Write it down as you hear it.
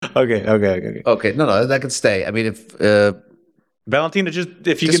Okay. Okay, no, that could stay. I mean, if Valentina, just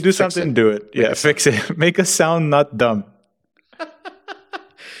if you Just can do fix something, it. do it. Yeah, fix it. Make us sound not dumb.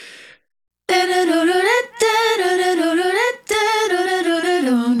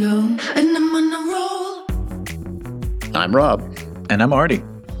 I'm Rob. And I'm Artie.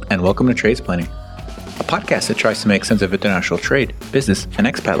 And welcome to Trades Planning, a podcast that tries to make sense of international trade, business, and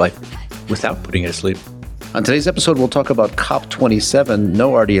expat life without putting it to sleep. On today's episode, we'll talk about COP27.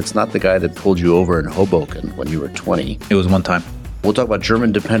 No, Artie, it's not the guy that pulled you over in Hoboken when you were 20. It was one time. We'll talk about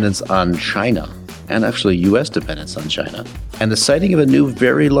German dependence on China, and actually U.S. dependence on China, and the sighting of a new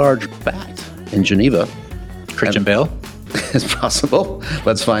very large bat in Geneva. Christian Bale? It's possible.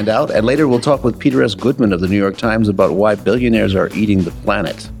 Let's find out. And later we'll talk with Peter S. Goodman of the New York Times about why billionaires are eating the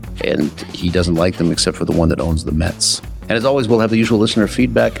planet. And he doesn't like them except for the one that owns the Mets. And as always, we'll have the usual listener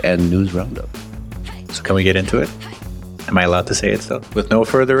feedback and news roundup. So can we get into it? Am I allowed to say it still? With no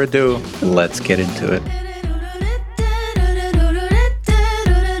further ado, let's get into it.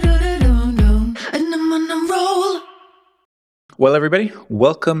 Well, everybody,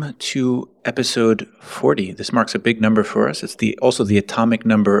 welcome to episode 40. This marks a big number for us. It's also the atomic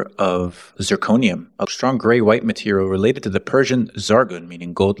number of zirconium, a strong gray-white material related to the Persian zargun,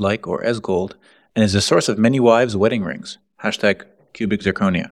 meaning gold-like or as gold, and is the source of many wives' wedding rings. Hashtag cubic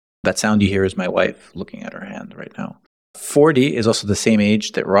zirconia. That sound you hear is my wife looking at her hand right now. 40 is also the same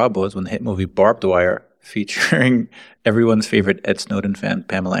age that Rob was when the hit movie Barbed Wire, featuring everyone's favorite Ed Snowden fan,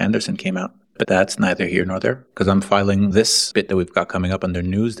 Pamela Anderson, came out. But that's neither here nor there, because I'm filing this bit that we've got coming up under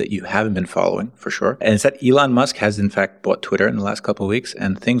news that you haven't been following, for sure. And it's that Elon Musk has, in fact, bought Twitter in the last couple of weeks,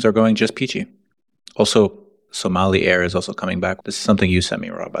 and things are going just peachy. Also, Somali Air is also coming back. This is something you sent me,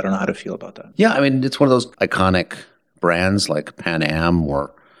 Rob. I don't know how to feel about that. Yeah, I mean, it's one of those iconic brands like Pan Am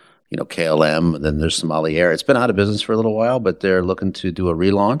or, KLM. And then there's Somali Air. It's been out of business for a little while, but they're looking to do a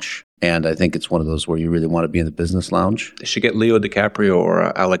relaunch. And I think it's one of those where you really want to be in the business lounge. They should get Leo DiCaprio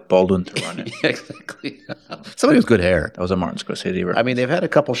or Alec Baldwin to run it. Yeah, exactly. Somebody with good hair. That was a Martin Scorsese reference. I mean, they've had a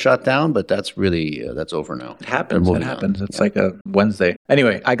couple shut down, but that's really, that's over now. It happens. It's like a Wednesday.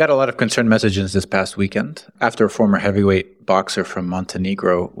 Anyway, I got a lot of concerned messages this past weekend after a former heavyweight boxer from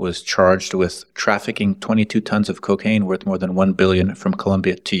Montenegro was charged with trafficking 22 tons of cocaine worth more than $1 billion from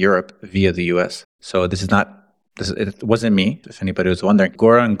Colombia to Europe via the U.S. So it wasn't me, if anybody was wondering.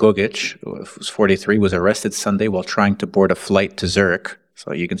 Goran Gogic, who's 43, was arrested Sunday while trying to board a flight to Zurich.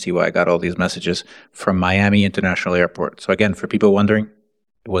 So you can see why I got all these messages from Miami International Airport. So again, for people wondering,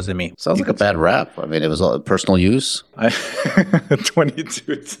 it wasn't me. Sounds like a bad rap. I mean, it was all personal use.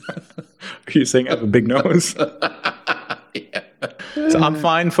 22. Are you saying I have a big nose? Yeah. So I'm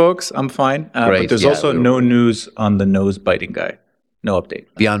fine, folks. I'm fine. Great. But there's also no news on the nose-biting guy. No update.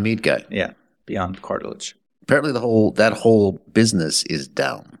 Beyond Meat guy. Yeah, beyond cartilage. Apparently that whole business is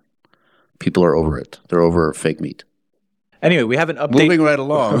down. People are over it. They're over fake meat. Anyway, we have an update. Moving right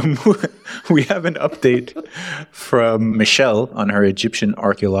along. We have an update from Michelle on her Egyptian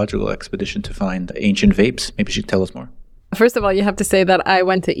archaeological expedition to find ancient vapes. Maybe she can tell us more. First of all, you have to say that I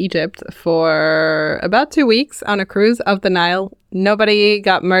went to Egypt for about 2 weeks on a cruise of the Nile. Nobody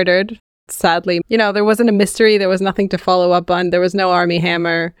got murdered, sadly. There wasn't a mystery. There was nothing to follow up on. There was no Army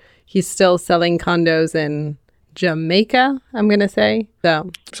Hammer. He's still selling condos in Jamaica, I'm going to say.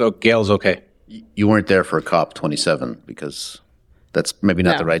 So Gail's okay. You weren't there for COP27 because that's maybe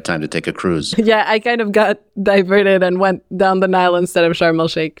not the right time to take a cruise. Yeah, I kind of got diverted and went down the Nile instead of Sharm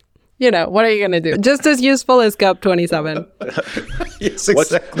el-Sheikh. What are you going to do? Just as useful as COP27. Yes,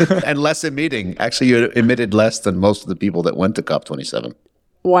 exactly. And less emitting. Actually, you emitted less than most of the people that went to COP27.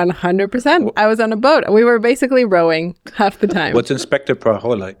 100%. I was on a boat. We were basically rowing half the time. What's Inspector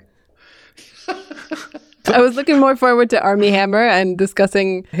Poirot like? I was looking more forward to Army Hammer and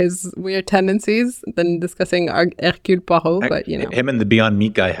discussing his weird tendencies than discussing Hercule Poirot, but Him and the Beyond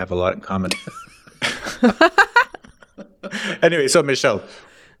Meat guy have a lot in common. Anyway, so Michelle,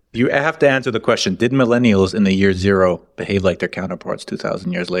 you have to answer the question, did millennials in the year zero behave like their counterparts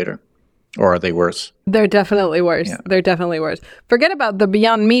 2,000 years later? Or are they worse? They're definitely worse. Yeah. They're definitely worse. Forget about the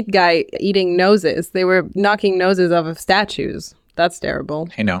Beyond Meat guy eating noses. They were knocking noses off of statues. That's terrible.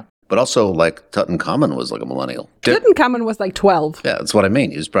 I know. But also, like, Tutankhamun was like a millennial. Tutankhamun was like 12. Yeah, that's what I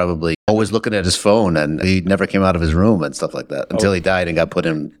mean. He was probably always looking at his phone, and he never came out of his room and stuff like that until he died and got put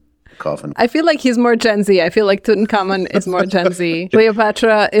in a coffin. I feel like he's more Gen Z. I feel like Tutankhamun is more Gen Z.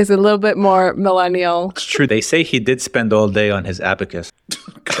 Cleopatra is a little bit more millennial. It's true. They say he did spend all day on his abacus.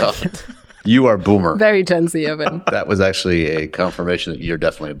 God. You are boomer. Very Gen Z of him. That was actually a confirmation that you're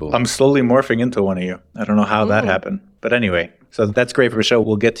definitely a boomer. I'm slowly morphing into one of you. I don't know how that happened. But anyway, so that's great for Michelle.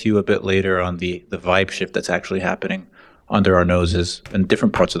 We'll get to you a bit later on the vibe shift that's actually happening under our noses in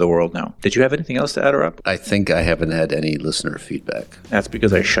different parts of the world now. Did you have anything else to add, Rob? I think I haven't had any listener feedback. That's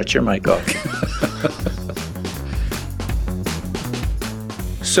because I shut your mic off.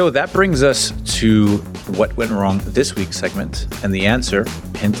 So that brings us to what went wrong this week's segment. And the answer,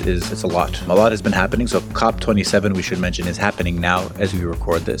 hint, is it's a lot. A lot has been happening. So COP27, we should mention, is happening now as we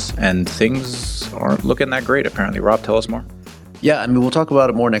record this. And things aren't looking that great, apparently. Rob, tell us more. Yeah, I mean, we'll talk about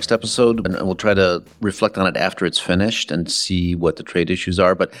it more next episode, and we'll try to reflect on it after it's finished and see what the trade issues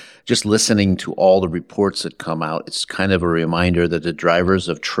are. But just listening to all the reports that come out, it's kind of a reminder that the drivers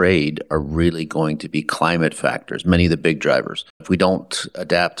of trade are really going to be climate factors, many of the big drivers. If we don't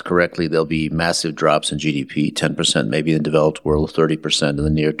adapt correctly, there'll be massive drops in GDP, 10% maybe in the developed world, 30% in the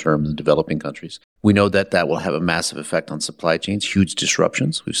near term in the developing countries. We know that that will have a massive effect on supply chains, huge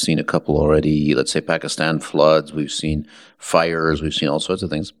disruptions. We've seen a couple already, let's say Pakistan floods, we've seen fires, we've seen all sorts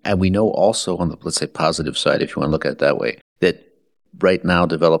of things. And we know also on the, let's say, positive side, if you want to look at it that way, that right now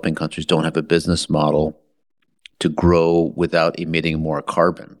developing countries don't have a business model to grow without emitting more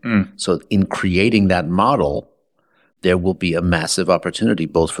carbon. So in creating that model, there will be a massive opportunity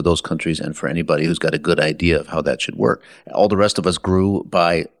both for those countries and for anybody who's got a good idea of how that should work. All the rest of us grew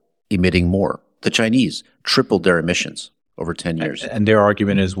by emitting more. The Chinese tripled their emissions over 10 years. And their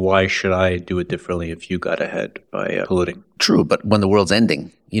argument is, why should I do it differently if you got ahead by polluting? True, but when the world's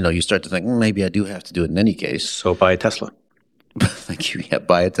ending, you start to think, maybe I do have to do it in any case. So buy a Tesla. Thank you. Yeah,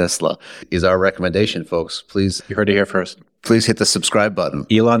 buy a Tesla is our recommendation, folks. Please, You heard it here first. please hit the subscribe button.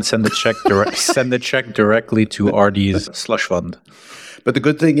 Elon, send the check directly to RD's slush fund. But the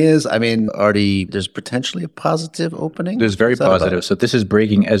good thing is, I mean, Artie, there's potentially a positive opening. There's very What's that about? positive. So this is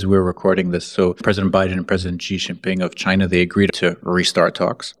breaking as we're recording this. So President Biden and President Xi Jinping of China, they agreed to restart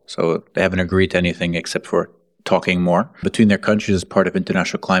talks. So they haven't agreed to anything except for talking more between their countries as part of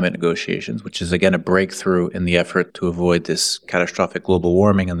international climate negotiations, which is, again, a breakthrough in the effort to avoid this catastrophic global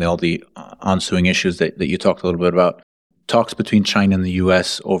warming and all the ensuing issues that you talked a little bit about. Talks between China and the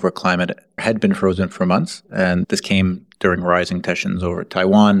U.S. over climate had been frozen for months, and this came during rising tensions over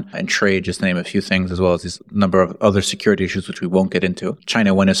Taiwan and trade, just to name a few things, as well as this number of other security issues, which we won't get into.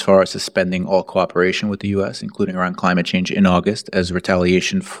 China went as far as suspending all cooperation with the U.S., including around climate change in August, as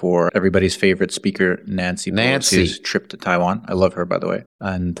retaliation for everybody's favorite speaker, Nancy Pelosi's trip to Taiwan. I love her, by the way.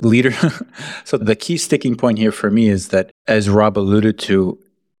 And leader. So the key sticking point here for me is that, as Rob alluded to,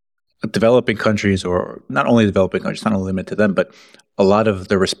 developing countries, or not only developing countries, not only limited to them, but a lot of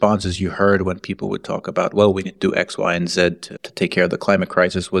the responses you heard when people would talk about, well, we need to do X, Y, and Z to take care of the climate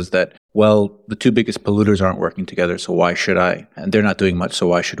crisis was that, well, the two biggest polluters aren't working together, so why should I? And they're not doing much, so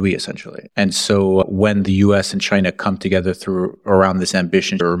why should we, essentially? And so when the U.S. and China come together around this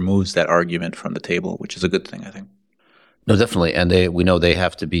ambition, it removes that argument from the table, which is a good thing, I think. No, definitely. And we know they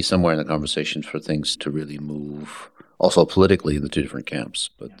have to be somewhere in the conversation for things to really move. Also politically, the two different camps.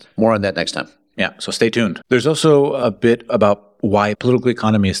 But more on that next time. Yeah, so stay tuned. There's also a bit about why political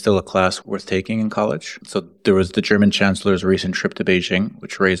economy is still a class worth taking in college. So there was the German chancellor's recent trip to Beijing,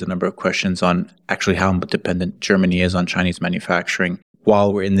 which raised a number of questions on actually how dependent Germany is on Chinese manufacturing,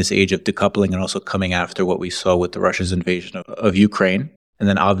 while we're in this age of decoupling and also coming after what we saw with Russia's invasion of Ukraine. And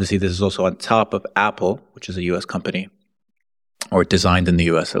then obviously this is also on top of Apple, which is a U.S. company, or designed in the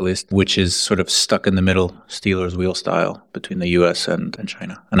U.S. at least, which is sort of stuck in the middle, Steelers wheel style, between the U.S. and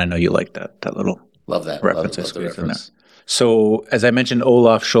China. And I know you like that little Love that. reference I Love the squeezed in there. reference. So, as I mentioned,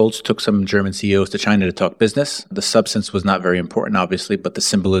 Olaf Scholz took some German CEOs to China to talk business. The substance was not very important, obviously, but the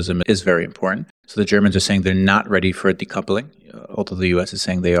symbolism is very important. So the Germans are saying they're not ready for a decoupling, although the U.S. is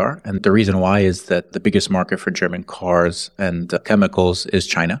saying they are. And the reason why is that the biggest market for German cars and chemicals is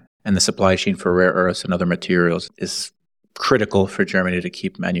China. And the supply chain for rare earths and other materials is critical for Germany to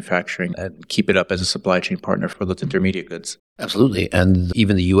keep manufacturing and keep it up as a supply chain partner for those intermediate goods. Absolutely. And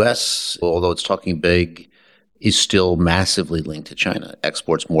even the U.S., although it's talking big, is still massively linked to China,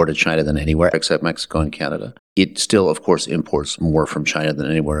 exports more to China than anywhere except Mexico and Canada. It still, of course, imports more from China than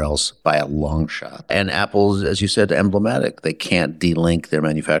anywhere else by a long shot. And Apple's, as you said, emblematic. They can't delink their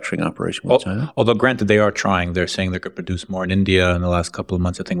manufacturing operation with China. Although, granted, they are trying. They're saying they could produce more in India in the last couple of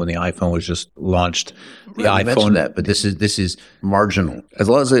months. I think when the iPhone was just launched, the You mentioned iPhone. that, but this is marginal. As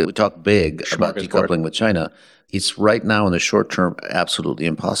long as we talk big about Smorgasbord. decoupling with China, it's right now in the short term absolutely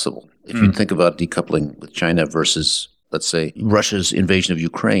impossible. If you think about decoupling with China versus, let's say, Russia's invasion of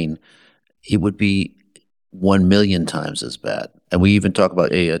Ukraine, it would be 1 million times as bad. And we even talk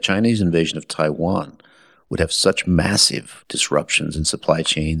about a Chinese invasion of Taiwan would have such massive disruptions in supply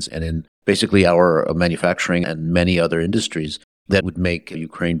chains and in basically our manufacturing and many other industries that would make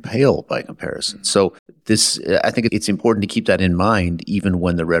Ukraine pale by comparison. So I think it's important to keep that in mind even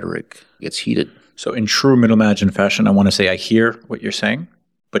when the rhetoric gets heated. So in true middle management fashion, I want to say I hear what you're saying,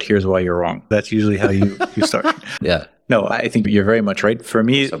 but here's why you're wrong. That's usually how you start. Yeah. No, I think you're very much right. For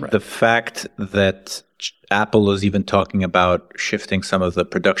me, So right. the fact that Apple is even talking about shifting some of the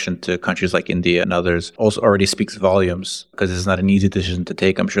production to countries like India and others also already speaks volumes, because it's not an easy decision to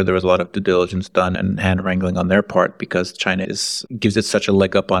take. I'm sure there was a lot of due diligence done and hand wrangling on their part, because China gives it such a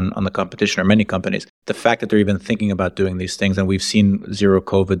leg up on the competition, or many companies. The fact that they're even thinking about doing these things, and we've seen zero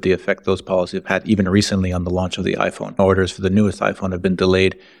COVID, the effect those policies have had even recently on the launch of the iPhone. Orders for the newest iPhone have been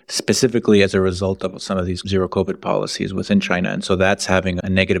delayed specifically as a result of some of these zero COVID policies within China. And so that's having a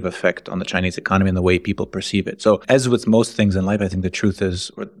negative effect on the Chinese economy and the way people perceive it. So as with most things in life, I think the truth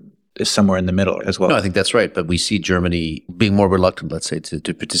is somewhere in the middle as well. No, I think that's right. But we see Germany being more reluctant, let's say,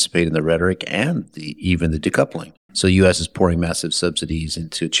 to participate in the rhetoric and even the decoupling. So the U.S. is pouring massive subsidies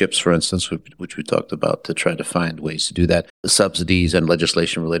into chips, for instance, which we talked about, to try to find ways to do that. The subsidies and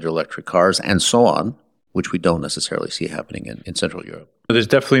legislation related to electric cars and so on, which we don't necessarily see happening in Central Europe. There's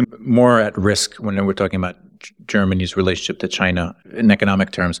definitely more at risk when we're talking about Germany's relationship to China in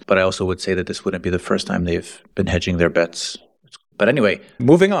economic terms. But I also would say that this wouldn't be the first time they've been hedging their bets. But anyway,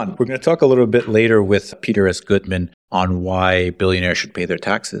 moving on. We're going to talk a little bit later with Peter S. Goodman on why billionaires should pay their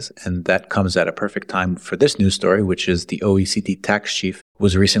taxes. And that comes at a perfect time for this news story, which is the OECD tax chief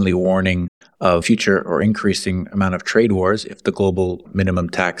was recently warning of future or increasing amount of trade wars if the global minimum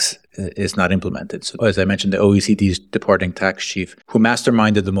tax is not implemented. So as I mentioned, the OECD's departing tax chief, who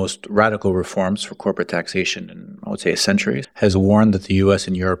masterminded the most radical reforms for corporate taxation in, I would say, a century, has warned that the US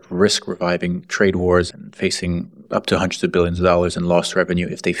and Europe risk reviving trade wars and facing up to hundreds of billions of dollars in lost revenue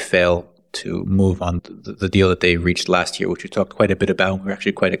if they fail to move on the deal that they reached last year, which we talked quite a bit about and we're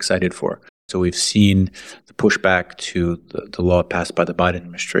actually quite excited for. So we've seen the pushback to the law passed by the Biden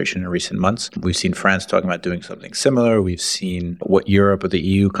administration in recent months. We've seen France talking about doing something similar. We've seen what Europe or the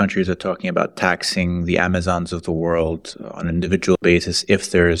EU countries are talking about, taxing the Amazons of the world on an individual basis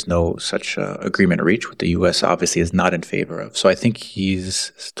if there is no such agreement reached, which the US obviously is not in favor of. So I think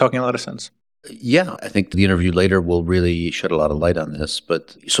he's talking a lot of sense. Yeah, I think the interview later will really shed a lot of light on this.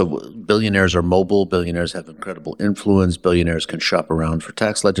 But so billionaires are mobile, billionaires have incredible influence, billionaires can shop around for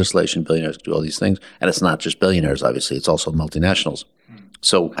tax legislation, billionaires can do all these things. And it's not just billionaires, obviously, it's also multinationals.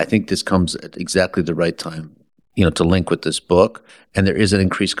 So I think this comes at exactly the right time, to link with this book. And there is an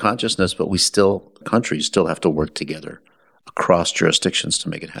increased consciousness, but countries still have to work together across jurisdictions to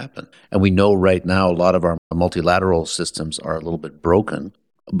make it happen. And we know right now a lot of our multilateral systems are a little bit broken.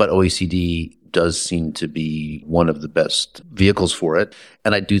 But OECD does seem to be one of the best vehicles for it.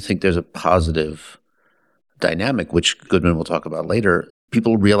 And I do think there's a positive dynamic, which Goodman will talk about later.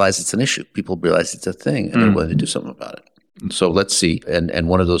 People realize it's an issue. People realize it's a thing, and they're willing to do something about it. So let's see. And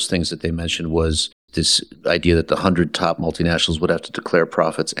one of those things that they mentioned was this idea that the 100 top multinationals would have to declare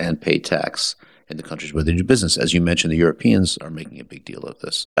profits and pay tax in the countries where they do business. As you mentioned, the Europeans are making a big deal of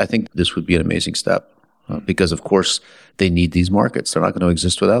this. I think this would be an amazing step. Because, of course, they need these markets. They're not going to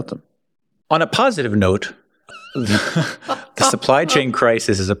exist without them. On a positive note, the supply chain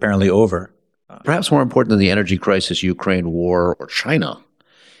crisis is apparently over. Perhaps more important than the energy crisis, Ukraine war, or China,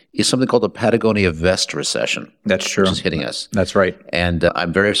 is something called the Patagonia vest recession. That's true. Which is hitting us. That's right. And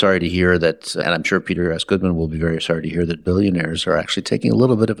I'm very sorry to hear that, and I'm sure Peter S. Goodman will be very sorry to hear that billionaires are actually taking a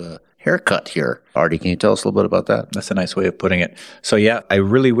little bit of a haircut here. Artie, can you tell us a little bit about that? That's a nice way of putting it. So yeah, I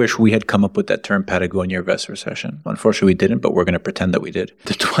really wish we had come up with that term Patagonia vest recession. Unfortunately, we didn't, but we're going to pretend that we did.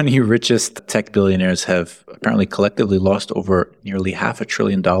 The 20 richest tech billionaires have apparently collectively lost over nearly $500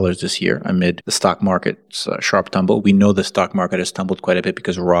 billion this year amid the stock market's sharp tumble. We know the stock market has tumbled quite a bit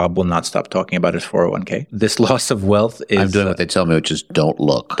because Rob will not stop talking about his 401k. This loss of wealth is... I'm doing what they tell me, which is don't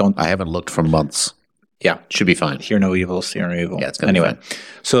look. I haven't looked for months. Yeah. Should be fine. Hear no evil, see no evil. Yeah, it's going to be fine.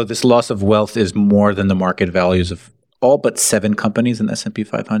 So this loss of wealth is more than the market values of all but 7 companies in the S&P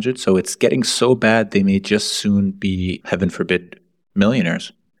 500. So it's getting so bad they may just soon be, heaven forbid,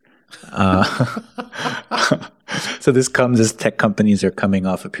 millionaires. So this comes as tech companies are coming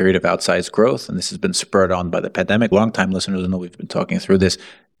off a period of outsized growth, and this has been spurred on by the pandemic. Longtime listeners know we've been talking through this,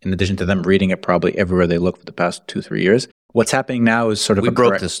 in addition to them reading it probably everywhere they look for the past 2-3 years. What's happening now is sort of we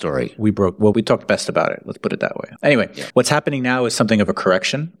broke this story. We talked best about it. Let's put it that way. Anyway, What's happening now is something of a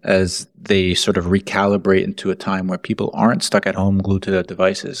correction as they sort of recalibrate into a time where people aren't stuck at home glued to their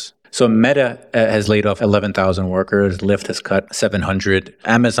devices. So Meta has laid off 11,000 workers. Lyft has cut 700.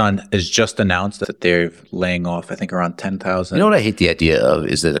 Amazon has just announced that they're laying off, I think, around 10,000. You know what I hate the idea of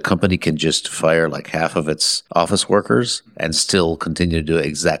is that a company can just fire like half of its office workers and still continue to do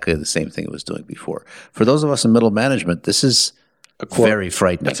exactly the same thing it was doing before. For those of us in middle management, this is very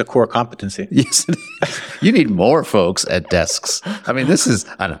frightening. That's a core competency. Yes, you need more folks at desks. I mean, this is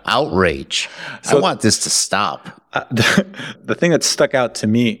an outrage. I want this to stop. The thing that stuck out to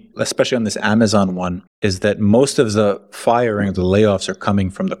me, especially on this Amazon one, is that most of the firing, the layoffs are coming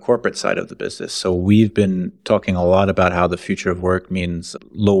from the corporate side of the business. So we've been talking a lot about how the future of work means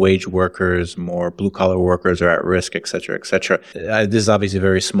low-wage workers, more blue-collar workers are at risk, et cetera, et cetera. This is obviously a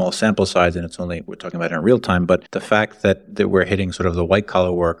very small sample size, and we're talking about it in real time, but the fact that we're hitting sort of the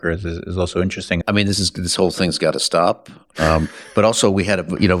white-collar workers is also interesting. I mean, this whole thing's got to stop. But also we had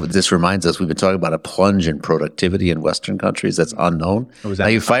this reminds us, we've been talking about a plunge in productivity in Western countries that's unknown. Now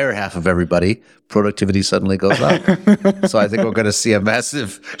you fire half of everybody, productivity suddenly goes up. So I think we're going to see a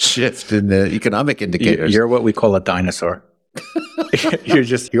massive shift in the economic indicators. You're what we call a dinosaur.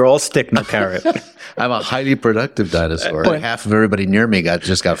 You're all stick, no carrot. I'm a highly productive dinosaur. Half of everybody near me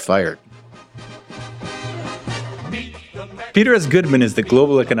just got fired. Peter S. Goodman is the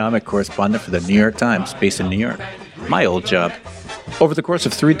global economic correspondent for the New York Times, based in New York. My old job. Over the course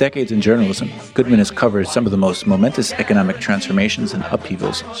of 3 decades in journalism, Goodman has covered some of the most momentous economic transformations and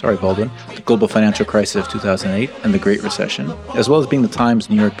upheavals, the global financial crisis of 2008 and the Great Recession, as well as being the Times'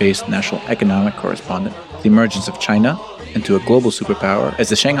 New York-based national economic correspondent, the emergence of China into a global superpower as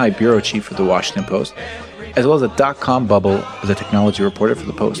the Shanghai bureau chief for the Washington Post, as well as a dot-com bubble as a technology reporter for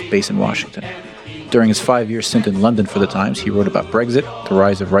the Post, based in Washington. During his 5-year stint in London for the Times, he wrote about Brexit, the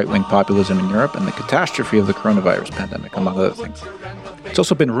rise of right-wing populism in Europe, and the catastrophe of the coronavirus pandemic, among other things. It's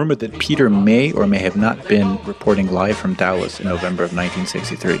also been rumored that Peter may or may have not been reporting live from Dallas in November of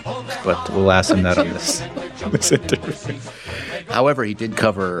 1963, but we'll ask him that on this interview. However, he did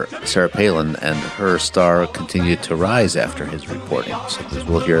cover Sarah Palin, and her star continued to rise after his reporting. So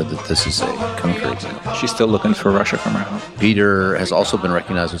we'll hear that this is a counterexample. She's still looking for Russia from her home. Peter has also been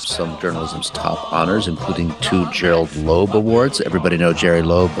recognized with some journalism's top honors, including 2 Gerald Loeb Awards. Everybody know Jerry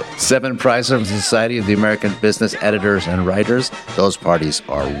Loeb. 7 prizes from the Society of the American Business Editors and Writers. Those parties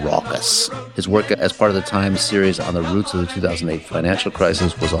are raucous. His work as part of the Times series on the roots of the 2008 financial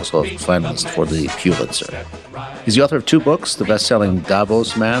crisis was also a finalist for the Pulitzer. He's the author of 2 books, the best-selling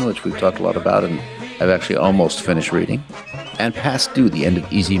Davos Man, which we've talked a lot about and I've actually almost finished reading, and Past Due, The End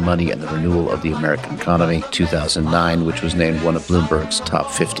of Easy Money and the Renewal of the American Economy, 2009, which was named one of Bloomberg's top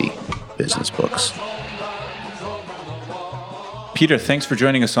 50 business books. Peter, thanks for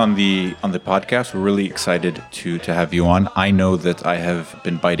joining us on the podcast. We're really excited to have you on. I know that I have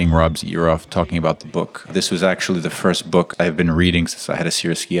been biting Rob's ear off talking about the book. This was actually the first book I've been reading since I had a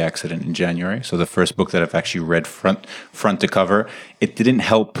serious ski accident in January. So the first book that I've actually read front to cover. It didn't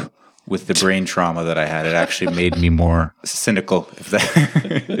help with the brain trauma that I had. It actually made me more cynical,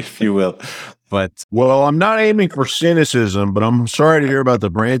 if you will. But well, I'm not aiming for cynicism, but I'm sorry to hear about the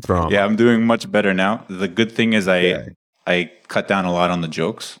brain trauma. Yeah, I'm doing much better now. The good thing is I cut down a lot on the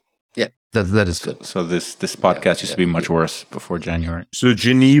jokes. Yeah, that is good. So this podcast used to be much worse before January. So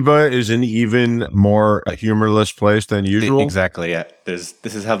Geneva is an even more humorless place than usual? Exactly, yeah. This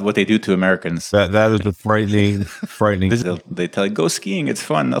is what they do to Americans. That is a frightening. They tell you, go skiing, it's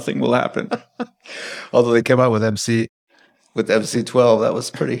fun, nothing will happen. Although they came out with MC12, that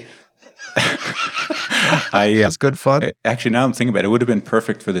was pretty... It's good fun. Actually, now I'm thinking about it, it would have been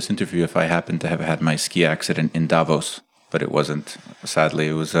perfect for this interview if I happened to have had my ski accident in Davos, but it wasn't. Sadly,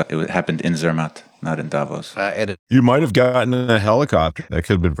 it happened in Zermatt, not in Davos. You might have gotten a helicopter. That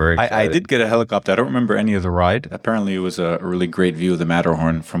could have been very exciting. I did get a helicopter. I don't remember any of the ride. Apparently, it was a really great view of the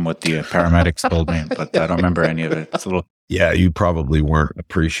Matterhorn from what the paramedics told me, but I don't remember any of it. It's a little... Yeah, you probably weren't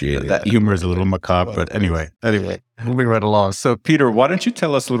appreciating that. Humor is a little macabre, but anyway, moving right along. So, Peter, why don't you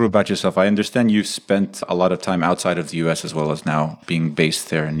tell us a little about yourself? I understand you've spent a lot of time outside of the U.S. as well as now being based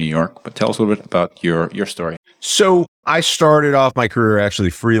there in New York, but tell us a little bit about your story. So I started off my career actually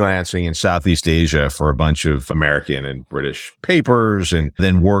freelancing in Southeast Asia for a bunch of American and British papers, and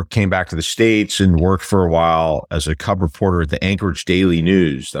then came back to the States and worked for a while as a cub reporter at the Anchorage Daily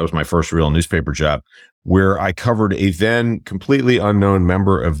News. That was my first real newspaper job, where I covered a then completely unknown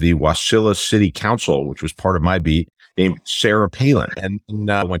member of the Wasilla City Council, which was part of my beat, named Sarah Palin. And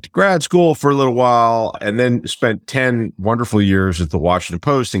I went to grad school for a little while and then spent 10 wonderful years at the Washington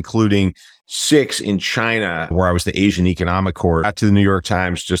Post, including 6 in China, where I was the Asian Economic Corps. Got to the New York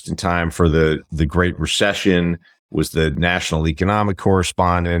Times just in time for the Great Recession, was the national economic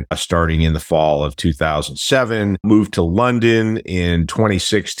correspondent starting in the fall of 2007, moved to London in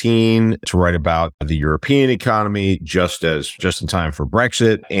 2016 to write about the European economy just in time for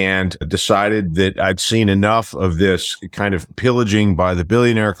Brexit, and decided that I'd seen enough of this kind of pillaging by the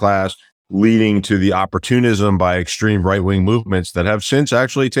billionaire class, leading to the opportunism by extreme right-wing movements that have since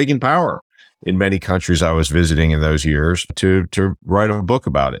actually taken power in many countries I was visiting in those years to write a book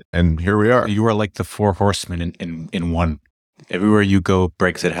about it. And here we are. You are like the four horsemen in one. Everywhere you go,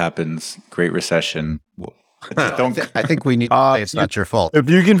 Brexit happens, Great Recession. I think we need to say it's not your fault. If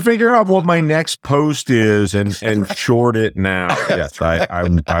you can figure out what my next post is and short it now, yes,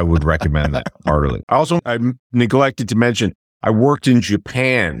 I would recommend that heartily. I neglected to mention, I worked in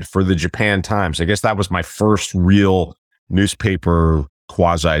Japan for the Japan Times. I guess that was my first real newspaper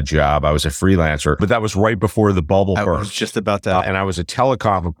quasi job. I was a freelancer, but that was right before the bubble burst. I was just about that. And I was a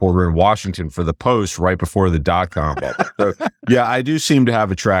telecom reporter in Washington for the Post right before the dot-com bubble. So, yeah, I do seem to have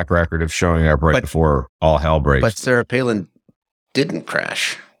a track record of showing up before all hell breaks. But Sarah Palin didn't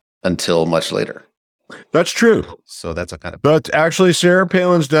crash until much later. That's true. So that's a kind of... But actually, Sarah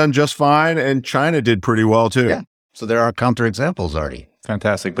Palin's done just fine, and China did pretty well, too. Yeah. So there are counterexamples, Artie.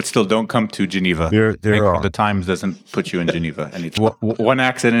 Fantastic. But still, don't come to Geneva. There are. The Times doesn't put you in Geneva. One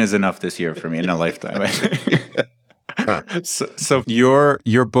accident is enough this year for me in a lifetime. So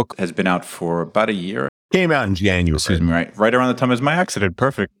your book has been out for about a year. Came out in January. Excuse me, right around the time as my accident.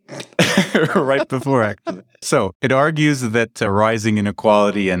 Perfect. Right before accident. So it argues that rising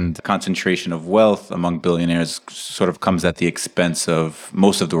inequality and concentration of wealth among billionaires sort of comes at the expense of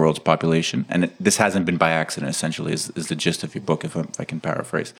most of the world's population. And this hasn't been by accident, essentially, is the gist of your book, if I can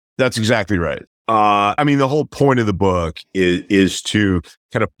paraphrase. That's exactly right. I mean, the whole point of the book is to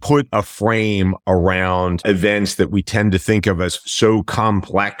kind of put a frame around events that we tend to think of as so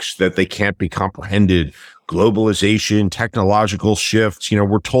complex that they can't be comprehended. Globalization, technological shifts.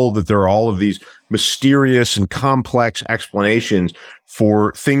 We're told that there are all of these mysterious and complex explanations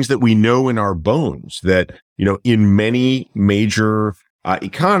for things that we know in our bones, that, in many major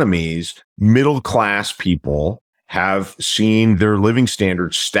economies, middle-class people have seen their living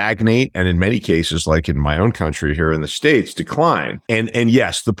standards stagnate, and in many cases, like in my own country here in the States, decline. And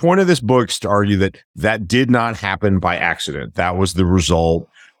yes, the point of this book is to argue that did not happen by accident. That was the result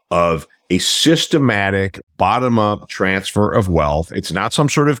of a systematic bottom-up transfer of wealth. It's not some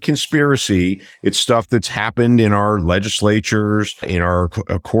sort of conspiracy. It's stuff that's happened in our legislatures, in our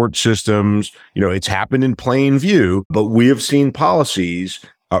court systems. It's happened in plain view, but we have seen policies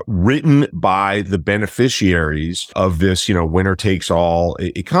written by the beneficiaries of this, winner-takes-all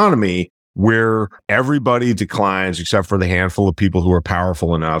economy, where everybody declines except for the handful of people who are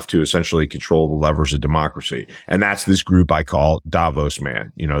powerful enough to essentially control the levers of democracy. And that's this group I call Davos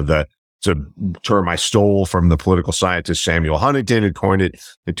Man. It's a term I stole from the political scientist Samuel Huntington, who coined it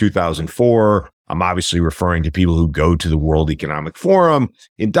in 2004. I'm obviously referring to people who go to the World Economic Forum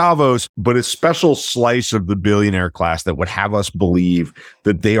in Davos, but a special slice of the billionaire class that would have us believe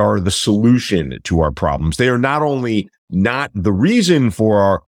that they are the solution to our problems. They are not only not the reason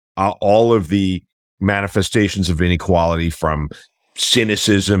for all of the manifestations of inequality, from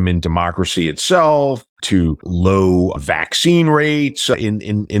cynicism in democracy itself to low vaccine rates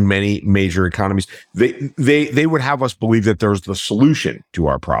in many major economies. They would have us believe that there's the solution to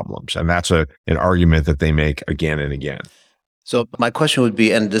our problems. And that's an argument that they make again and again. So my question would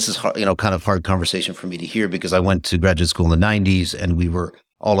be, and this is hard, kind of hard conversation for me to hear, because I went to graduate school in the 90s and we were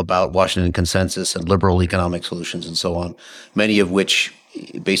all about Washington Consensus and liberal economic solutions and so on, many of which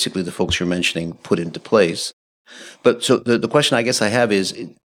basically the folks you're mentioning put into place. But so the question I guess I have is,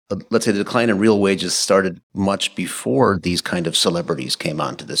 let's say the decline in real wages started much before these kind of celebrities came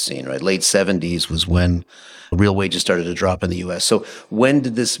onto the scene, right? Late 70s was when real wages started to drop in the U.S. So when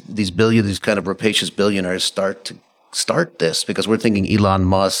did these kind of rapacious billionaires start this? Because we're thinking Elon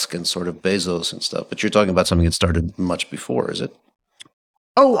Musk and sort of Bezos and stuff, but you're talking about something that started much before, is it?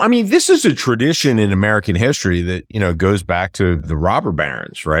 Oh, I mean, this is a tradition in American history that, goes back to the robber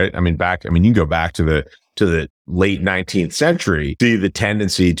barons, right? You can go back to the late 19th century, see the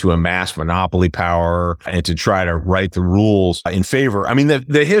tendency to amass monopoly power and to try to write the rules in favor. I mean,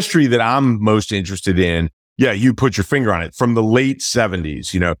 the history that I'm most interested in, yeah, you put your finger on it, from the late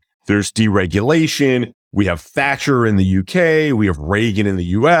 70s, there's deregulation. We have Thatcher in the UK. We have Reagan in the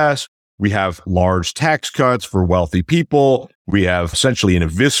US. We have large tax cuts for wealthy people. We have essentially an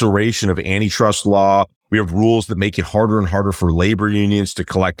evisceration of antitrust law. We have rules that make it harder and harder for labor unions to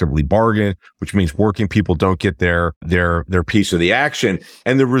collectively bargain, which means working people don't get their piece of the action.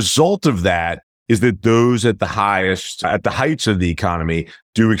 And the result of that is that those at the heights of the economy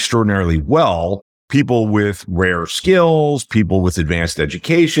do extraordinarily well. People with rare skills, people with advanced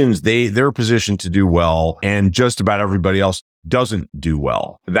educations, they're positioned to do well, and just about everybody else doesn't do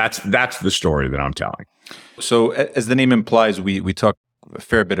well. That's the story that I'm telling. So as the name implies, we talk a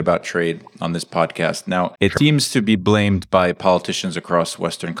fair bit about trade on this podcast. Now, it seems to be blamed by politicians across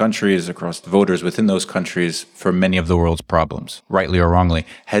Western countries, across the voters within those countries, for many of the world's problems, rightly or wrongly.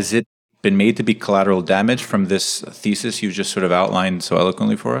 Has it been made to be collateral damage from this thesis you just sort of outlined so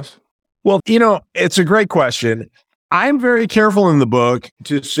eloquently for us? Well, it's a great question. I'm very careful in the book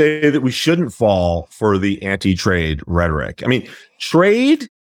to say that we shouldn't fall for the anti-trade rhetoric. I mean, trade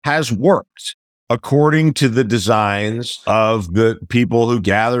has worked according to the designs of the people who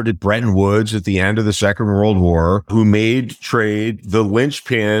gathered at Bretton Woods at the end of the Second World War, who made trade the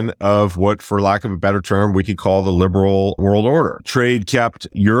linchpin of what, for lack of a better term, we could call the liberal world order. Trade kept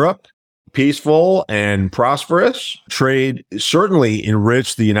Europe peaceful and prosperous. Trade certainly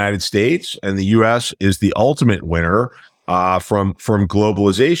enriched the United States, and the U.S. is the ultimate winner from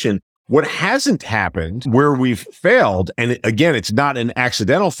globalization. What hasn't happened, where we've failed, and again, it's not an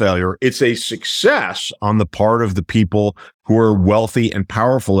accidental failure, it's a success on the part of the people who are wealthy and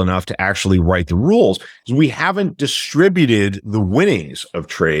powerful enough to actually write the rules, is we haven't distributed the winnings of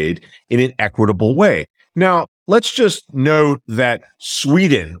trade in an equitable way. Now, let's just note that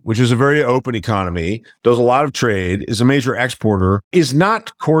Sweden, which is a very open economy, does a lot of trade, is a major exporter, is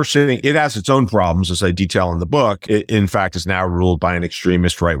not corseting. It has its own problems, as I detail in the book. It, in fact, is now ruled by an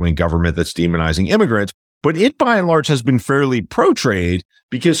extremist right-wing government that's demonizing immigrants. But it, by and large, has been fairly pro-trade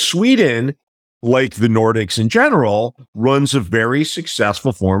because Sweden, like the Nordics in general, runs a very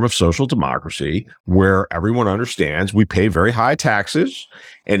successful form of social democracy where everyone understands we pay very high taxes.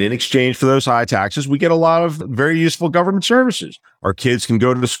 And in exchange for those high taxes, we get a lot of very useful government services. Our kids can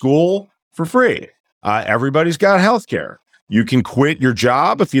go to school for free. Everybody's got health care. You can quit your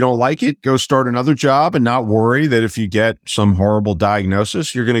job if you don't like it, go start another job and not worry that if you get some horrible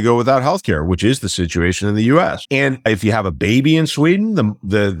diagnosis, you're going to go without health care, which is the situation in the U.S. And if you have a baby in Sweden,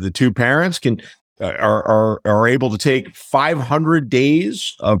 the two parents are able to take 500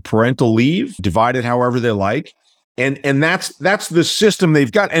 days of parental leave, divided however they like. And that's the system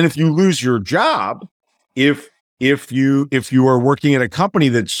they've got. And if you lose your job, if you are working at a company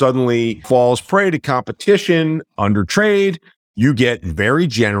that suddenly falls prey to competition under trade, you get very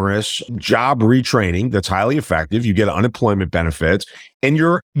generous job retraining that's highly effective. You get unemployment benefits, and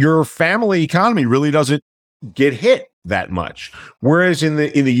your family economy really doesn't get hit that much. Whereas in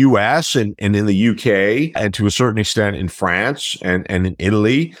the US and in the UK, and to a certain extent in France and in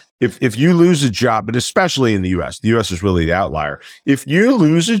Italy, if you lose a job, but especially in the US is really the outlier. If you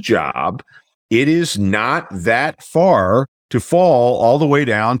lose a job, it is not that far to fall all the way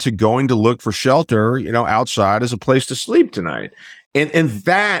down to going to look for shelter, outside as a place to sleep tonight. And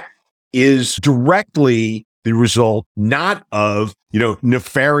that is directly the result not of,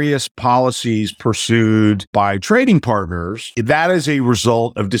 nefarious policies pursued by trading partners. That is a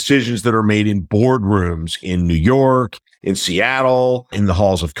result of decisions that are made in boardrooms in New York, in Seattle, in the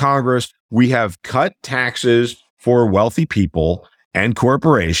halls of Congress. We have cut taxes for wealthy people and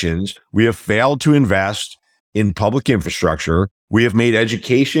corporations. We have failed to invest in public infrastructure. We have made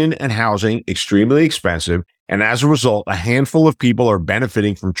education and housing extremely expensive. And as a result, a handful of people are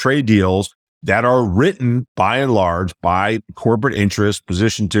benefiting from trade deals that are written by and large by corporate interests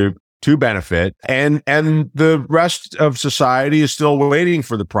positioned to benefit. And the rest of society is still waiting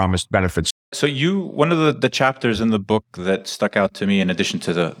for the promised benefits. So one of the chapters in the book that stuck out to me, in addition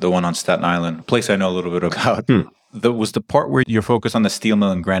to the one on Staten Island, a place I know a little bit about, was the part where you're focused on the steel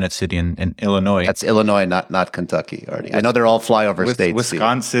mill in Granite City in Illinois. That's Illinois, not Kentucky, Arnie. I know they're all flyover states.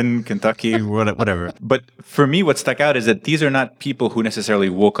 Wisconsin, Kentucky, whatever. But for me, what stuck out is that these are not people who necessarily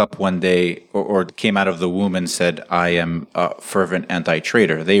woke up one day or came out of the womb and said, I am a fervent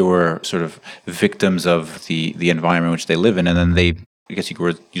anti-trader. They were sort of victims of the environment which they live in. And then I guess you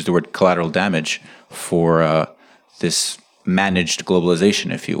could use the word collateral damage for this managed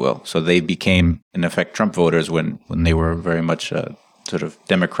globalization, if you will. So they became, in effect, Trump voters when they were very much sort of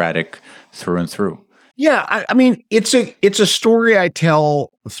democratic through and through. Yeah, I mean, it's a story I tell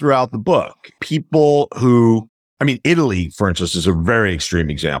throughout the book. People who, Italy, for instance, is a very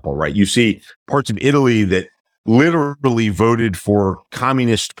extreme example, right? You see parts of Italy that literally voted for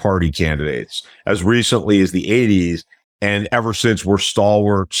Communist Party candidates as recently as the 80s, and ever since were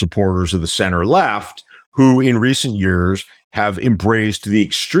stalwart supporters of the center left, who in recent years have embraced the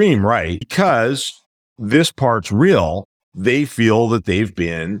extreme right because this part's real. They feel that they've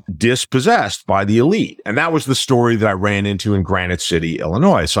been dispossessed by the elite. And that was the story that I ran into in Granite City,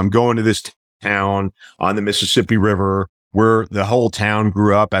 Illinois. So I'm going to this town on the Mississippi River where the whole town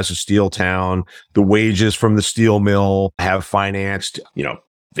grew up as a steel town. The wages from the steel mill have financed,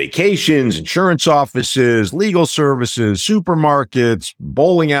 vacations, insurance offices, legal services, supermarkets,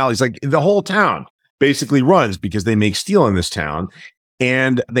 bowling alleys, like the whole town basically runs because they make steel in this town.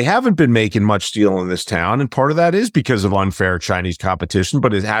 And they haven't been making much steel in this town. And part of that is because of unfair Chinese competition,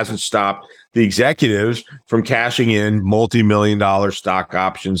 but it hasn't stopped the executives from cashing in multi-million-dollar stock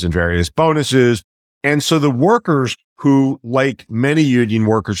options and various bonuses. And so the workers who, like many union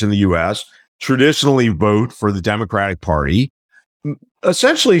workers in the US, traditionally vote for the Democratic Party,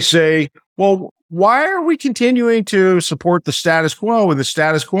 essentially say, well, why are we continuing to support the status quo when the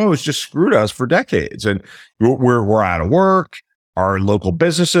status quo has just screwed us for decades? And we're out of work. Our local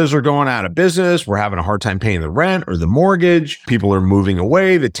businesses are going out of business. We're having a hard time paying the rent or the mortgage. People are moving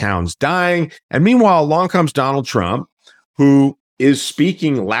away. The town's dying. And meanwhile, along comes Donald Trump, who is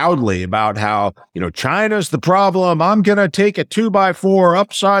speaking loudly about how, China's the problem. I'm going to take a 2x4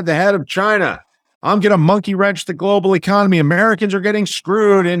 upside the head of China. I'm going to monkey wrench the global economy. Americans are getting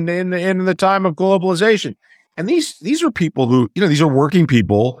screwed in the time of globalization. And these are people who, these are working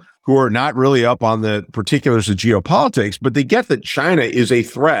people who are not really up on the particulars of geopolitics, but they get that China is a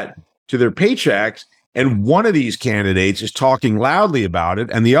threat to their paychecks. And one of these candidates is talking loudly about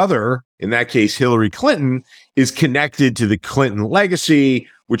it. And the other, in that case, Hillary Clinton, is connected to the Clinton legacy,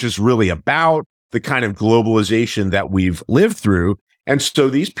 which is really about the kind of globalization that we've lived through. And so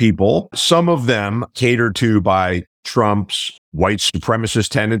these people, some of them catered to by Trump's white supremacist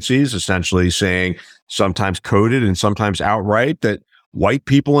tendencies, essentially saying sometimes coded and sometimes outright that white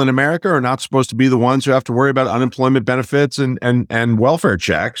people in America are not supposed to be the ones who have to worry about unemployment benefits and welfare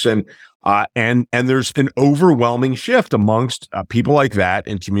checks. And there's an overwhelming shift amongst people like that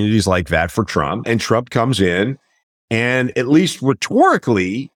and communities like that for Trump. And Trump comes in and, at least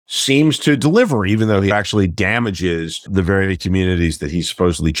rhetorically, seems to deliver, even though he actually damages the very communities that he's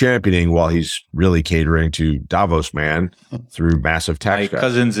supposedly championing while he's really catering to Davos man through massive tax My cuts.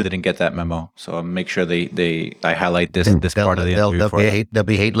 cousins didn't get that memo, so I'll make sure I highlight this part of the interview for them. They'll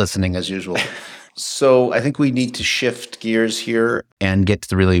be hate listening as usual. So I think we need to shift gears here and get to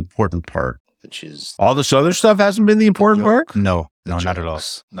the really important part, which is All this other stuff hasn't been the important part? No, not at all.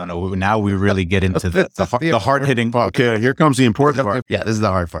 No. Now we really get into the hard-hitting part. Okay, here comes the important part. Yeah, this is the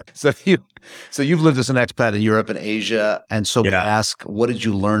hard part. So you've lived as an expat in Europe and Asia, and so we ask, what did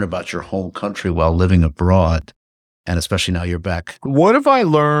you learn about your home country while living abroad? And especially now you're back. What have I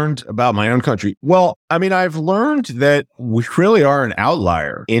learned about my own country? Well, I mean, I've learned that we really are an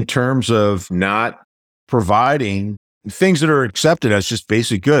outlier in terms of not providing things that are accepted as just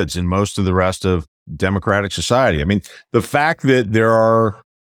basic goods in most of the rest of democratic society. I mean, the fact that there are,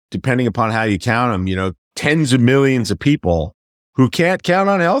 depending upon how you count them, tens of millions of people who can't count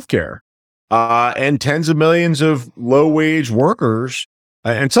on healthcare, and tens of millions of low-wage workers,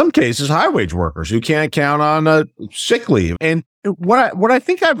 in some cases, high-wage workers who can't count on sick leave. And what I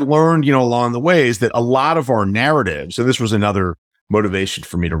think I've learned, along the way is that a lot of our narratives, and this was another motivation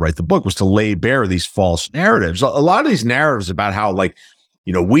for me to write the book, was to lay bare these false narratives. A lot of these narratives about how,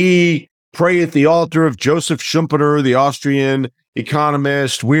 we pray at the altar of Joseph Schumpeter, the Austrian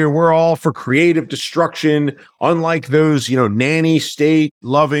economist. We're all for creative destruction, unlike those, nanny state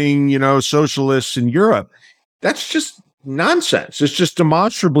loving, socialists in Europe. That's just nonsense. It's just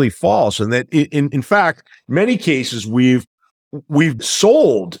demonstrably false. And that in fact, many cases we've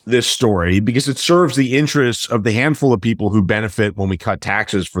sold this story because it serves the interests of the handful of people who benefit when we cut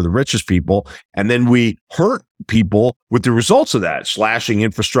taxes for the richest people. And then we hurt people with the results of that, slashing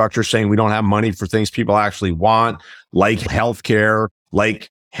infrastructure, saying we don't have money for things people actually want, like healthcare,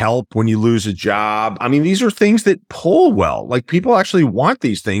 like help when you lose a job. I mean, these are things that pull well. Like, people actually want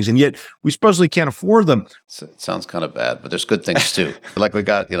these things, and yet we supposedly can't afford them. So it sounds kind of bad, but there's good things too. Like we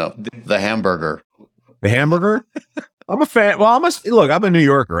got, the hamburger. The hamburger? I'm a fan. Well, I'm a New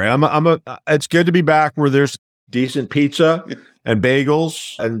Yorker. Right? It's good to be back where there's decent pizza and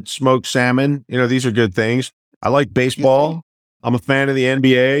bagels and smoked salmon. These are good things. I like baseball. I'm a fan of the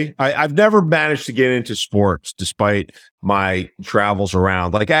NBA. I've never managed to get into sports despite my travels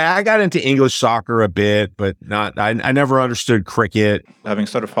around. Like, I got into English soccer a bit, but I never understood cricket. Having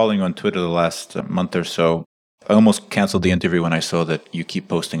started following you on Twitter the last month or so, I almost canceled the interview when I saw that you keep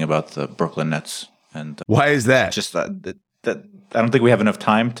posting about the Brooklyn Nets. And why is that? Just that I don't think we have enough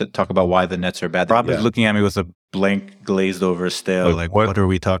time to talk about why the Nets are bad. Rob is looking at me with a blank, glazed over stare. Like, what are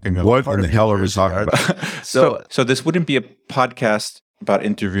we talking about? What in the hell are we talking about? So this wouldn't be a podcast about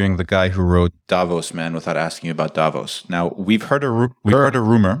interviewing the guy who wrote Davos Man without asking you about Davos. Now, we've heard a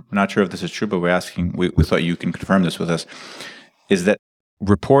rumor. I'm not sure if this is true, but we thought you can confirm this with us. Is that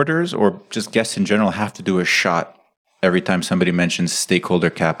reporters or just guests in general have to do a shot every time somebody mentions stakeholder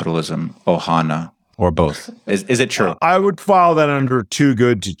capitalism, Ohana, or both? Is it true? I would file that under too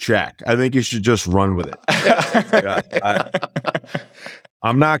good to check. I think you should just run with it.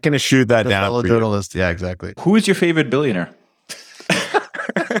 I'm not going to shoot that down. Fellow journalist. Yeah, exactly. Who is your favorite billionaire?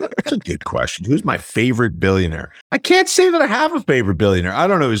 That's a good question. Who's my favorite billionaire? I can't say that I have a favorite billionaire. I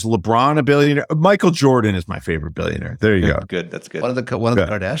don't know. Is LeBron a billionaire? Michael Jordan is my favorite billionaire. There you go. Good. That's good. One of the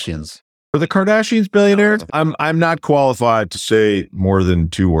Kardashians. Are the Kardashians billionaires? I'm not qualified to say more than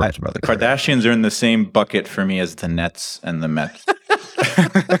 2 words about The Kardashians are in the same bucket for me as the Nets and the Mets.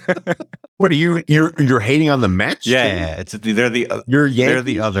 What are you're hating on the Mets? Yeah. They're the You're they're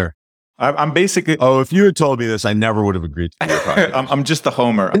the other. I'm basically. Oh, if you had told me this, I never would have agreed to your podcast. I'm just the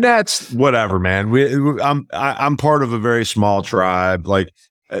homer. And that's whatever, man. I'm part of a very small tribe. Like,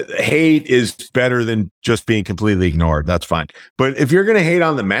 hate is better than just being completely ignored. That's fine. But if you're going to hate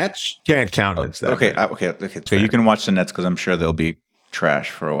on the Mets, can't count on that. Okay. So you can watch the Nets because I'm sure they'll be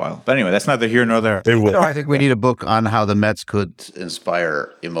trash for a while. But anyway, that's neither here nor there. They will. I think we need a book on how the Mets could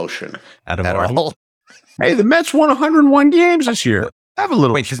inspire emotion at all. Hey, the Mets won 101 games this year. Have a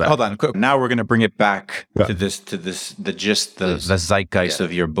little. Wait, hold on. Now we're going to bring it back to the zeitgeist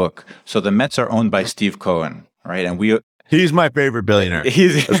of your book. So the Mets are owned by Steve Cohen, right? And he's my favorite billionaire.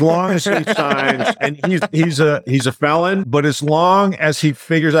 As long as he signs, and he's a felon, but as long as he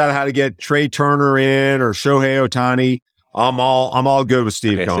figures out how to get Trey Turner in or Shohei Ohtani, I'm all good with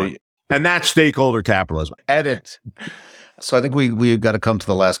Steve Cohen. And that's stakeholder capitalism. Edit. So I think we got to come to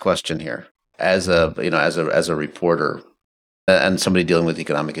the last question here. As a reporter and somebody dealing with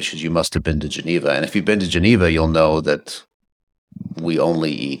economic issues, you must have been to Geneva. And if you've been to Geneva, you'll know that we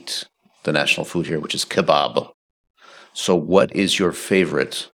only eat the national food here, which is kebab. So what is your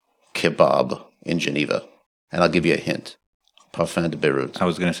favorite kebab in Geneva? And I'll give you a hint. Parfum de Beirut. I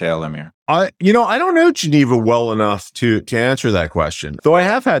was going to say El Emir. I don't know Geneva well enough to answer that question, though I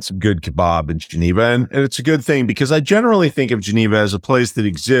have had some good kebab in Geneva, and it's a good thing because I generally think of Geneva as a place that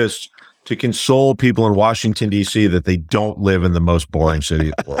exists to console people in Washington, D.C. that they don't live in the most boring city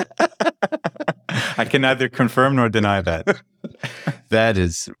of the world. I can neither confirm nor deny that. That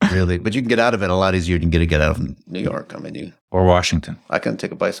is really, but you can get out of it a lot easier than get out of New York. I mean, or Washington. I can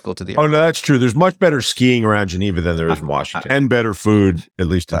take a bicycle to the Oh, no, that's true. There's much better skiing around Geneva than there is in Washington, and better food, at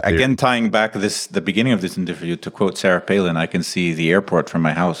least. Again, tying back the beginning of this interview to quote Sarah Palin, I can see the airport from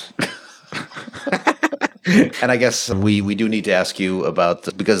my house. And I guess we do need to ask you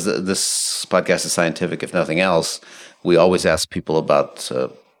about, because this podcast is scientific, if nothing else, we always ask people about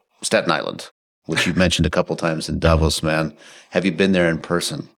Staten Island, which you've mentioned a couple times in Davos, man. Have you been there in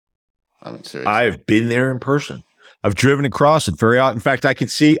person? I mean, seriously. I've been there in person. I've driven across it very often. In fact,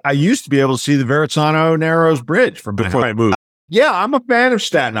 I used to be able to see the Verrazzano Narrows Bridge from before I moved. Yeah, I'm a fan of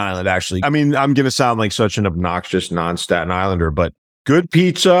Staten Island, actually. I mean, I'm going to sound like such an obnoxious non-Staten Islander, but good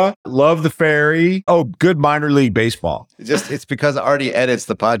pizza, love the ferry. Oh, good minor league baseball. It's because Artie edits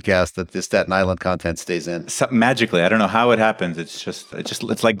the podcast that the Staten Island content stays in. Magically, I don't know how it happens. It's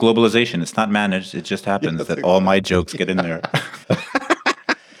like globalization. It's not managed. It just happens that all my jokes get in there.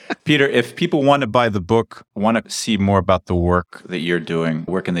 Peter, if people want to buy the book, want to see more about the work that you're doing,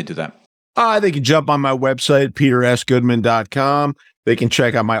 where can they do that? They can jump on my website, petersgoodman.com. They can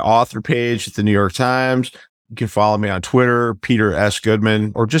check out my author page at the New York Times. You can follow me on Twitter, Peter S.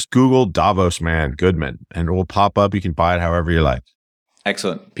 Goodman, or just Google Davos Man Goodman, and it will pop up. You can buy it however you like.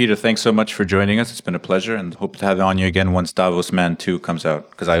 Excellent. Peter, thanks so much for joining us. It's been a pleasure, and hope to have you on you again once Davos Man 2 comes out,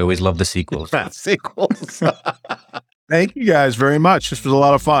 because I always love the sequels. Sequels. Thank you guys very much. This was a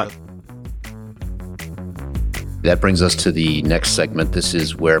lot of fun. That brings us to the next segment. This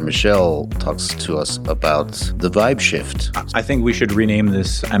is where Michelle talks to us about the vibe shift. I think we should rename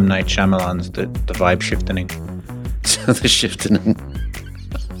this M. Night Shyamalan's the vibe shifting. The shifting.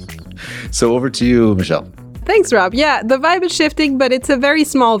 So over to you, Michelle. Thanks, Rob. Yeah, the vibe is shifting, but it's a very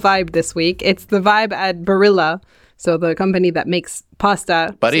small vibe this week. It's the vibe at Barilla, so the company that makes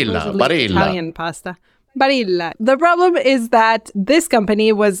pasta. Barilla. Italian pasta. Barilla. The problem is that this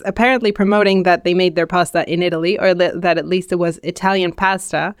company was apparently promoting that they made their pasta in Italy, or that at least it was Italian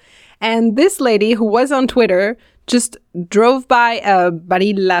pasta. And this lady who was on Twitter just drove by a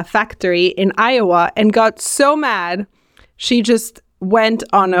Barilla factory in Iowa and got so mad, she just went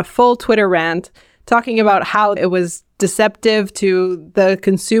on a full Twitter rant talking about how it was deceptive to the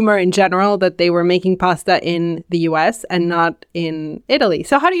consumer in general that they were making pasta in the US and not in Italy.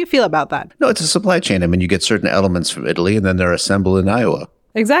 So how do you feel about that? No, it's a supply chain. I mean, you get certain elements from Italy and then they're assembled in Iowa.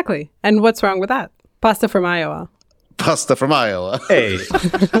 Exactly. And what's wrong with that? Pasta from Iowa. Pasta from Iowa. Hey,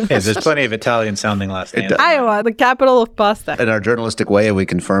 there's plenty of Italian-sounding last names. Iowa, the capital of pasta. In our journalistic way, we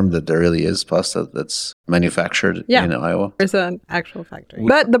confirmed that there really is pasta that's manufactured in Iowa. There's an actual factory.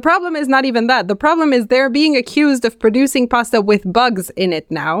 But the problem is not even that. The problem is they're being accused of producing pasta with bugs in it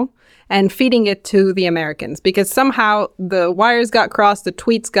now and feeding it to the Americans because somehow the wires got crossed, the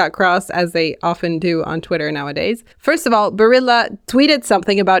tweets got crossed, as they often do on Twitter nowadays. First of all, Barilla tweeted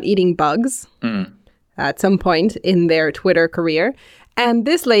something about eating bugs at some point in their Twitter career. And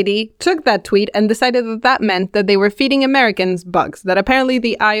this lady took that tweet and decided that that meant that they were feeding Americans bugs, that apparently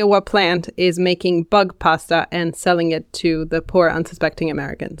the Iowa plant is making bug pasta and selling it to the poor, unsuspecting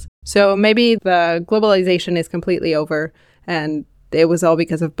Americans. So maybe the globalization is completely over and it was all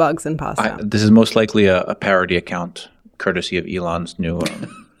because of bugs and pasta. This is most likely a parody account, courtesy of Elon's new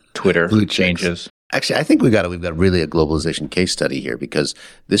Twitter changes. Actually, I think we've got really a globalization case study here because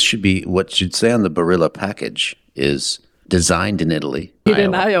this should be what should say on the Barilla package is designed in Italy.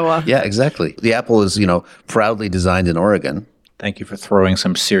 In Iowa. Yeah, exactly. The apple is, proudly designed in Oregon. Thank you for throwing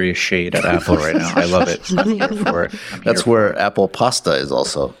some serious shade at Apple right now. I love it. I'm here for it. That's where Apple pasta is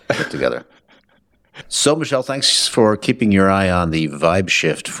also put together. So, Michelle, thanks for keeping your eye on the vibe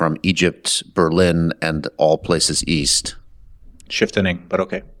shift from Egypt, Berlin, and all places east. Shifting, but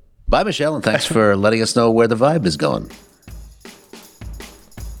okay. Bye, Michelle, and thanks for letting us know where the vibe is going.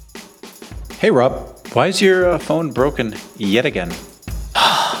 Hey, Rob, why is your phone broken yet again?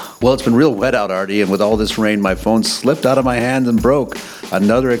 Well, it's been real wet out, Artie, and with all this rain, my phone slipped out of my hand and broke.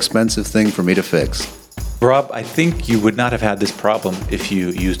 Another expensive thing for me to fix. Rob, I think you would not have had this problem if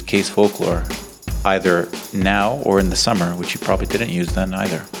you used Case Folklore, either now or in the summer, which you probably didn't use then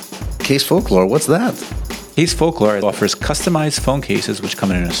either. Case Folklore, what's that? Case Folklore offers customized phone cases which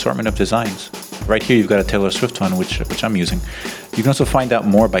come in an assortment of designs. Right here, you've got a Taylor Swift one, which I'm using. You can also find out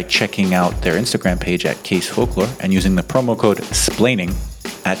more by checking out their Instagram page at Case Folklore and using the promo code SPLAINING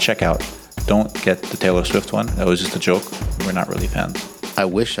at checkout. Don't get the Taylor Swift one. That was just a joke. We're not really fans. I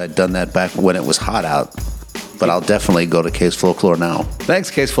wish I'd done that back when it was hot out, but I'll definitely go to Case Folklore now. Thanks,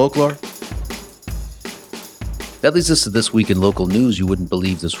 Case Folklore. That leads us to this week in local news. You wouldn't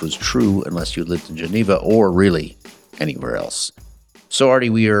believe this was true unless you lived in Geneva or really anywhere else. So,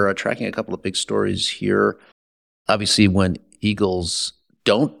 Artie, we are tracking a couple of big stories here. Obviously, when eagles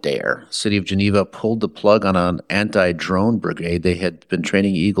don't dare, City of Geneva pulled the plug on an anti-drone brigade. They had been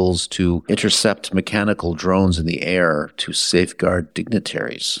training eagles to intercept mechanical drones in the air to safeguard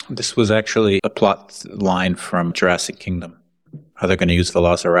dignitaries. This was actually a plot line from Jurassic Kingdom. How they're going to use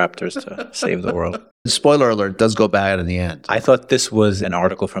velociraptors to save the world. Spoiler alert, does go bad in the end. I thought this was an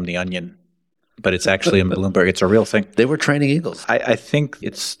article from The Onion, but it's actually in Bloomberg. It's a real thing. They were training eagles. I think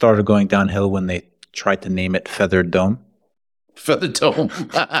it started going downhill when they tried to name it Feathered Dome. Feathered Dome.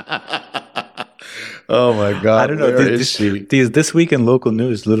 Oh my God. I don't know. This week in local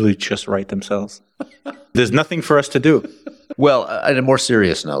news literally just write themselves. There's nothing for us to do. Well, on a more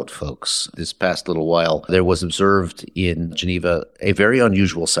serious note, folks, this past little while, there was observed in Geneva a very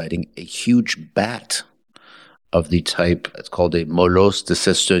unusual sighting, a huge bat of the type, it's called a Molosse de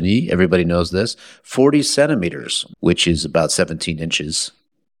Sestonie. Everybody knows this. 40 centimeters, which is about 17 inches.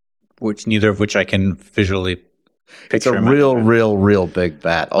 Neither of which I can visually picture. It's a real big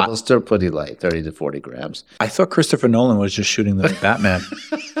bat, although still pretty light, 30 to 40 grams. I thought Christopher Nolan was just shooting the Batman.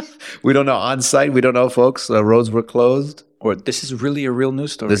 We don't know on site. We don't know, folks. Roads were closed. Or this is really a real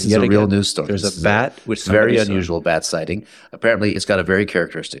news story. This is a real news story. There's a bat, which very unusual bat sighting. Apparently, it's got a very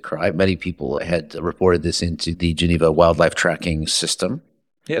characteristic cry. Many people had reported this into the Geneva wildlife tracking system.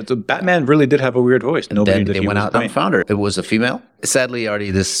 Yeah, the Batman really did have a weird voice. Then they went out and found her. It was a female. Sadly,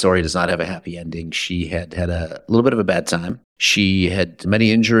 Artie, this story does not have a happy ending. She had a little bit of a bad time. She had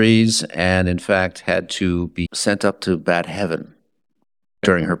many injuries and, in fact, had to be sent up to bat heaven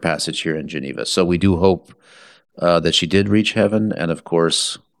during her passage here in Geneva. So we do hope that she did reach heaven. And, of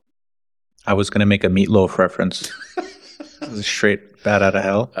course, I was going to make a Meatloaf reference. It was a straight bat out of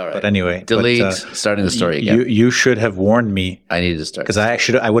hell. All right. But anyway. Delete, starting the story again. You should have warned me. I needed to start. Because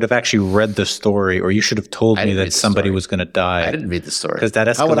I would have actually read the story, or you should have told me that somebody was going to die. I didn't read the story. Because that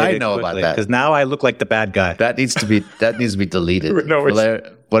escalated. How would I know about that? Because now I look like the bad guy. That needs to be deleted. No,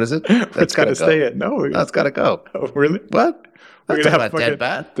 what is it? It's got to stay it. No, it's got to go. Oh, really? What? We're going to have a dead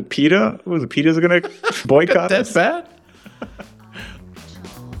bat? The PETA? The PETA's going to boycott dead bat?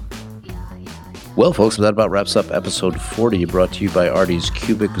 Well, folks, that about wraps up episode 40, brought to you by Artie's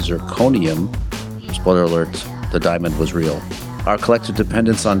Cubic Zirconium. Spoiler alert, the diamond was real. Our collective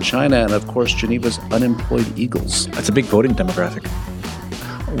dependence on China, and of course, Geneva's unemployed eagles. That's a big voting demographic.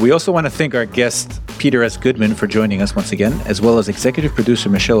 We also want to thank our guest, Peter S. Goodman for joining us once again, as well as executive producer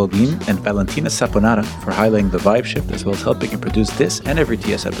Michelle Ogin and Valentina Saponara for highlighting the vibe shift, as well as helping and produce this and every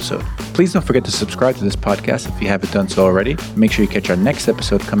TS episode. Please don't forget to subscribe to this podcast if you haven't done so already. Make sure you catch our next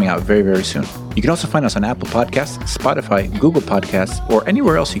episode coming out very, very soon. You can also find us on Apple Podcasts, Spotify, Google Podcasts, or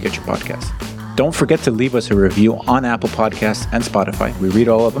anywhere else you get your podcasts. Don't forget to leave us a review on Apple Podcasts and Spotify. We read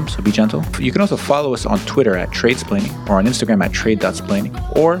all of them, so be gentle. You can also follow us on Twitter at Tradesplaining or on Instagram at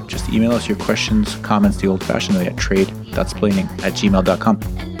trade.splaining, or just email us your questions, comments the old-fashioned way at trade.splaining@gmail.com.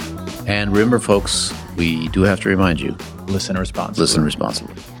 And remember, folks, we do have to remind you, Listen responsibly. listen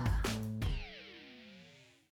responsibly.